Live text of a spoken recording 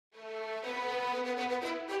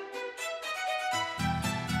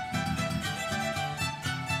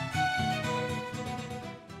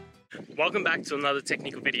Welcome back to another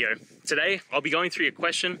technical video. Today, I'll be going through your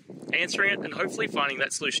question, answering it, and hopefully finding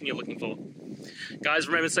that solution you're looking for. Guys,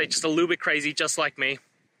 remember to stay just a little bit crazy, just like me,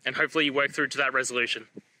 and hopefully you work through to that resolution.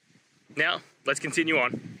 Now, let's continue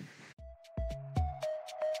on.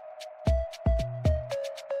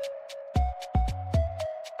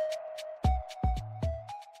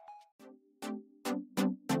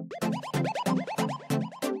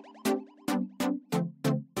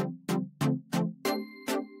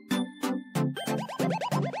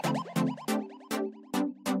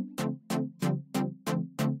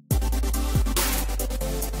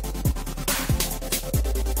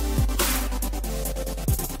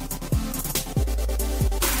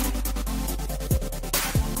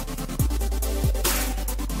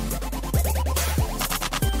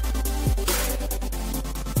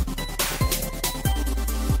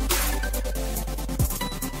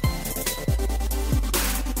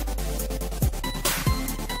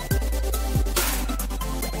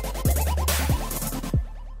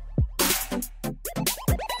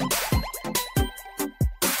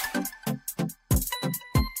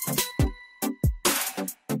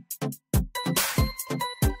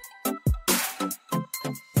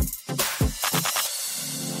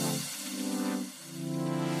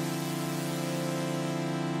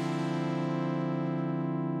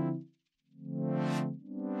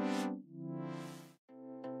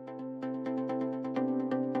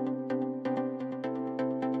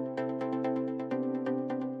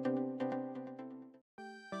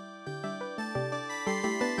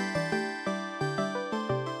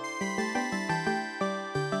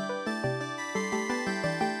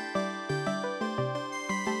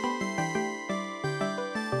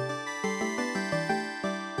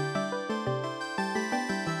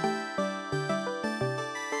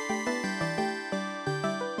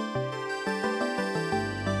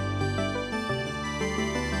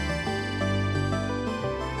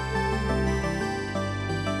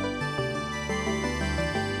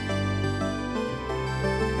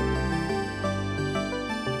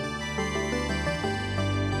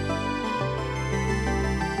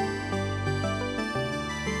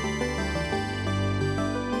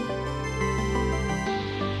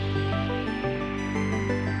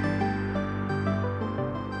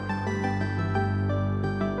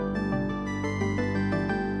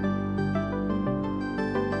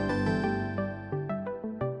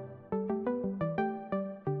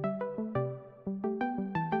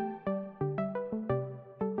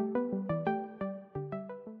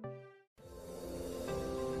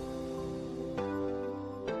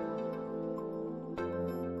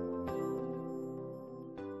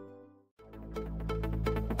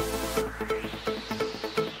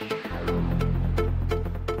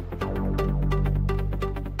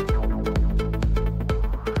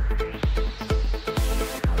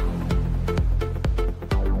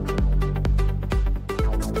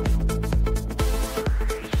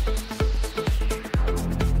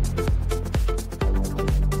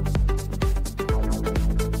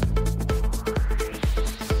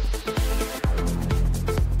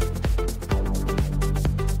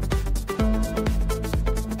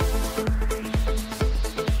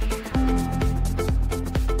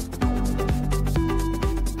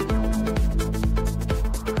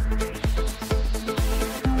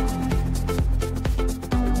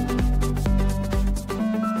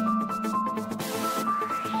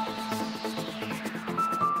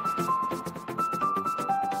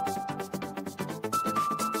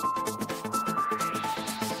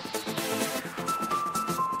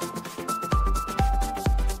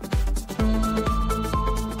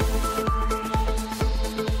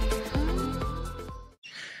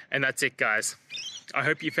 And that's it, guys. I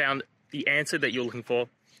hope you found the answer that you're looking for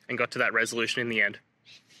and got to that resolution in the end.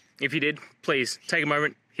 If you did, please take a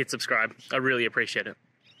moment, hit subscribe. I really appreciate it.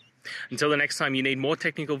 Until the next time you need more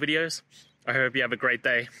technical videos, I hope you have a great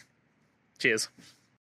day. Cheers.